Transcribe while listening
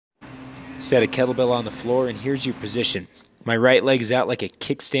Set a kettlebell on the floor, and here's your position. My right leg is out like a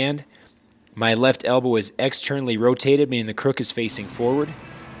kickstand. My left elbow is externally rotated, meaning the crook is facing forward.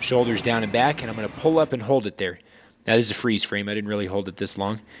 Shoulders down and back, and I'm going to pull up and hold it there. Now, this is a freeze frame. I didn't really hold it this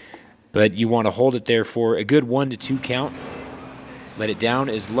long. But you want to hold it there for a good 1 to 2 count. Let it down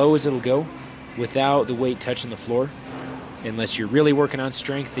as low as it'll go without the weight touching the floor. Unless you're really working on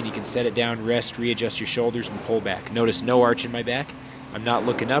strength, then you can set it down, rest, readjust your shoulders, and pull back. Notice no arch in my back. I'm not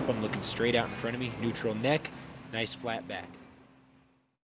looking up. I'm looking straight out in front of me. Neutral neck, nice flat back.